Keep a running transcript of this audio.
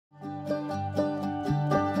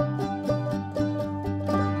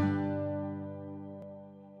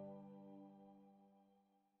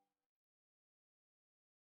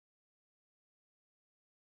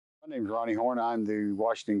My name's Ronnie Horn. I'm the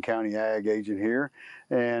Washington County Ag agent here,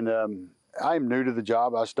 and I'm new to the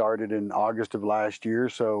job. I started in August of last year,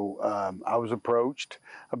 so I was approached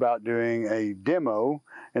about doing a demo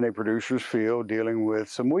in a producer's field dealing with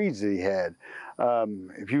some weeds that he had.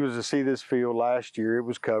 If you was to see this field last year, it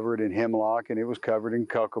was covered in hemlock and it was covered in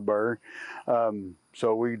Cocklebur.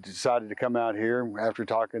 So we decided to come out here after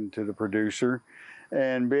talking to the producer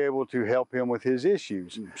and be able to help him with his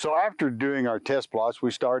issues. So after doing our test plots, we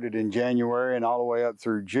started in January and all the way up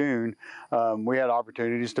through June, we had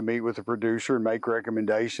opportunities to meet with the producer and make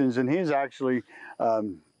recommendations, and he's actually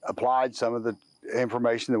applied some of the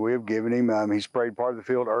information that we have given him. He sprayed part of the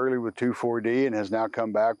field early with 2,4-D and has now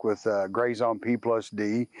come back with Grazon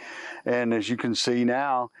P+D. And as you can see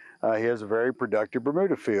now, he has a very productive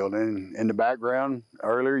Bermuda field. And in the background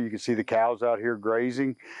earlier, you can see the cows out here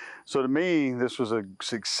grazing. So to me, this was a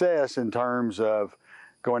success in terms of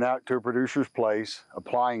going out to a producer's place,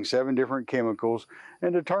 applying 7 different chemicals,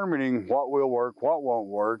 and determining what will work, what won't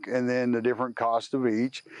work, and then the different costs of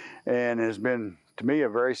each. And has been, to me, a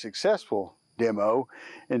very successful demo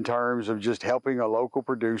in terms of just helping a local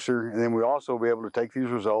producer, and then we also be able to take these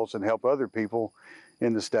results and help other people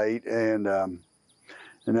in the state, and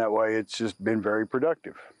that way it's just been very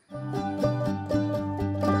productive.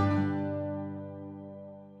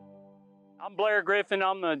 I'm Blair Griffin.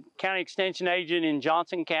 I'm the County Extension Agent in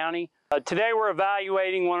Johnson County. Today we're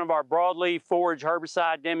evaluating one of our broadleaf forage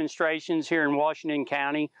herbicide demonstrations here in Washington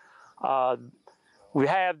County. We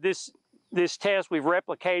have this test, we've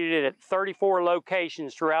replicated it at 34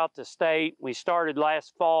 locations throughout the state. We started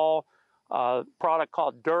last fall, a product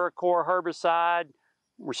called Duracor herbicide,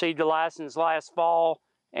 received a license last fall,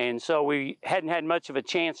 and so we hadn't had much of a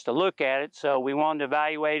chance to look at it, so we wanted to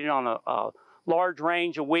evaluate it on a large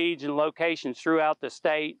range of weeds and locations throughout the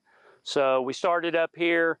state. So we started up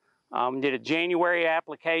here, did a January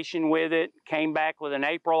application with it, came back with an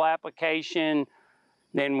April application,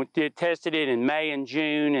 then we tested it in May and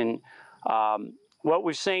June, and what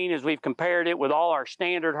we've seen is we've compared it with all our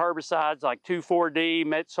standard herbicides like 2,4-D,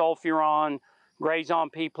 metsulfuron, Grazon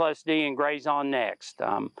P+D, and Grazon Next.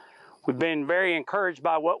 We've been very encouraged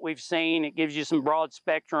by what we've seen. It gives you some broad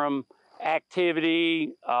spectrum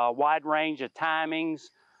activity, wide range of timings.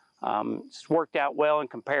 It's worked out well in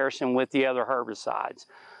comparison with the other herbicides.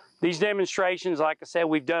 These demonstrations, like I said,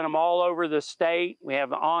 we've done them all over the state. We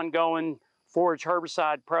have an ongoing forage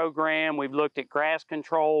herbicide program. We've looked at grass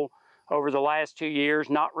control over the last 2 years,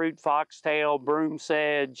 knotroot foxtail, broom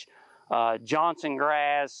sedge, Johnson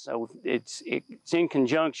grass. So it's in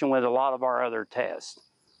conjunction with a lot of our other tests.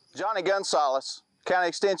 Johnny Gonzalez, County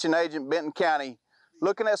Extension Agent, Benton County,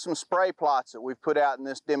 looking at some spray plots that we've put out in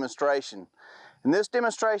this demonstration. And this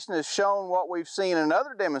demonstration has shown what we've seen in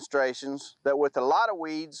other demonstrations, that with a lot of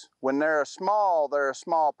weeds, when they're a small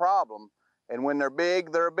problem, and when they're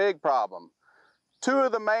a big problem. 2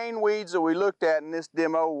 of the main weeds that we looked at in this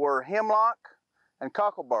demo were hemlock and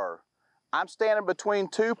Cocklebur. I'm standing between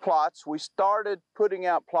 2 plots. We started putting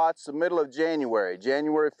out plots the middle of January,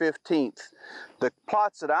 January 15th. The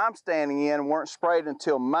plots that I'm standing in weren't sprayed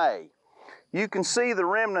until May. You can see the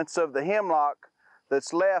remnants of the hemlock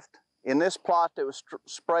that's left in this plot that was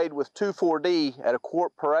sprayed with 2,4-D at 1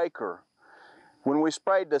 quart per acre. When we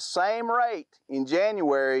sprayed the same rate in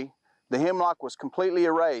January, the hemlock was completely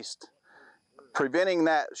erased, preventing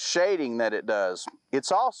that shading that it does. It's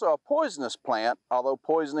also a poisonous plant, although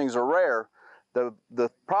poisonings are rare. The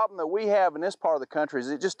problem that we have in this part of the country is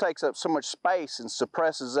it just takes up so much space and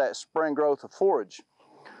suppresses that spring growth of forage.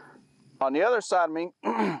 On the other side of me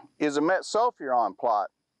is a metsulfuron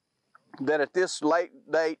plot that at this late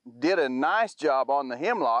date did a nice job on the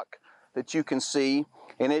hemlock that you can see,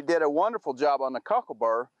 and it did a wonderful job on the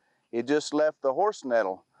Cocklebur. It just left the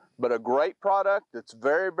horsenettle. But a great product that's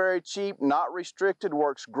very, very cheap, not restricted,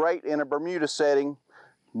 works great in a Bermuda setting.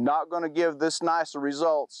 Not going to give this nice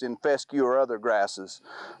results in fescue or other grasses.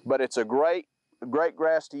 But it's a great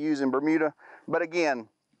grass to use in Bermuda. But again,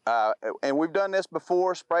 and we've done this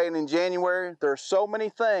before, spraying in January. There are so many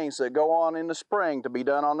things that go on in the spring to be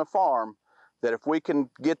done on the farm that if we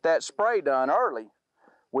can get that spray done early,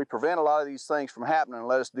 we prevent a lot of these things from happening and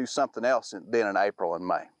let us do something else then in April and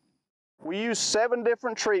May. We use 7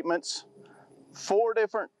 different treatments, 4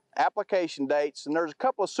 different application dates, and there's a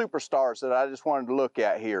couple of superstars that I just wanted to look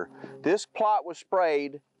at here. This plot was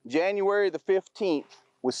sprayed January the 15th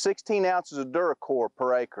with 16 ounces of Duracor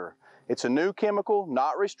per acre. It's a new chemical,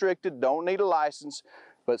 not restricted, don't need a license,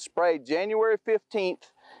 but sprayed January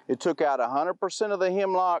 15th. It took out 100% of the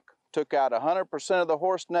hemlock, took out 100% of the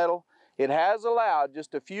horsenettle. It has allowed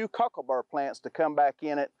just a few Cocklebur plants to come back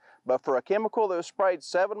in it, but for a chemical that was sprayed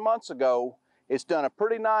 7 months ago, it's done a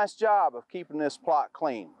pretty nice job of keeping this plot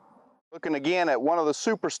clean. Looking again at one of the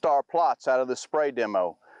superstar plots out of the spray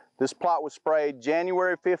demo. This plot was sprayed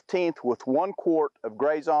January 15th with 1 quart of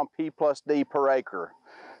Grazon P+D per acre.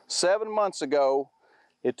 7 months ago,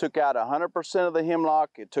 it took out 100% of the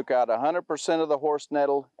hemlock, it took out 100% of the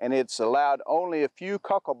horsenettle, and it's allowed only a few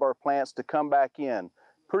cocklebur plants to come back in.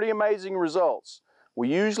 Pretty amazing results. We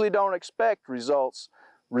usually don't expect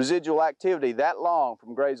residual activity that long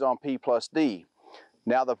from Grazon P+D.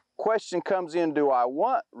 Now the question comes in, do I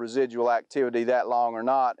want residual activity that long or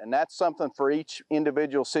not? And that's something for each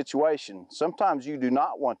individual situation. Sometimes you do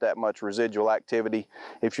not want that much residual activity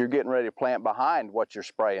if you're getting ready to plant behind what you're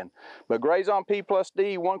spraying. But Grazon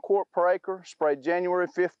P+D, 1 quart per acre, sprayed January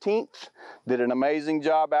 15th, did an amazing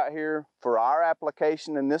job out here for our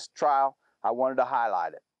application in this trial. I wanted to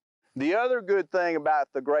highlight it. The other good thing about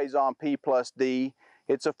the Grazon P+D,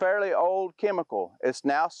 it's a fairly old chemical. It's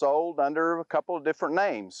now sold under a couple of different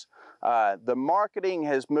names. The marketing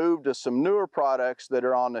has moved to some newer products that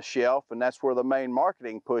are on the shelf, and that's where the main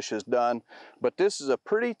marketing push is done. But this is a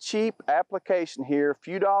pretty cheap application here, a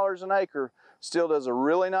few dollars an acre, still does a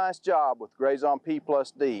really nice job with Grazon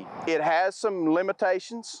P+D. It has some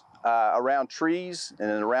limitations around trees and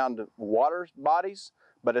around water bodies,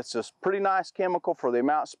 but it's a pretty nice chemical for the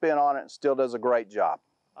amount spent on it and still does a great job.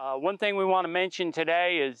 One thing we want to mention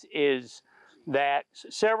today is that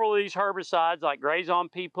several of these herbicides like Grazon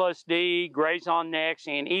P+D, Grazon Next,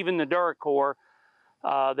 and even the Duracor,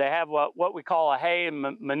 they have what we call a hay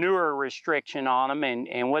and manure restriction on them.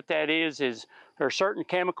 And what that is there are certain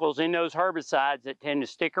chemicals in those herbicides that tend to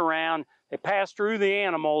stick around. They pass through the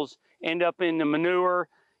animals, end up in the manure,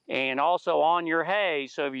 and also on your hay.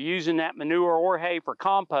 So if you're using that manure or hay for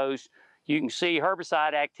compost, you can see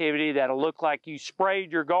herbicide activity that'll look like you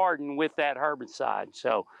sprayed your garden with that herbicide.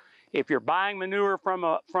 So if you're buying manure from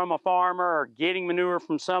a farmer or getting manure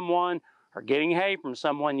from someone or getting hay from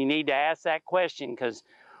someone, you need to ask that question, because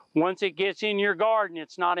once it gets in your garden,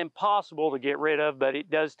 it's not impossible to get rid of, but it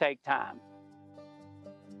does take time.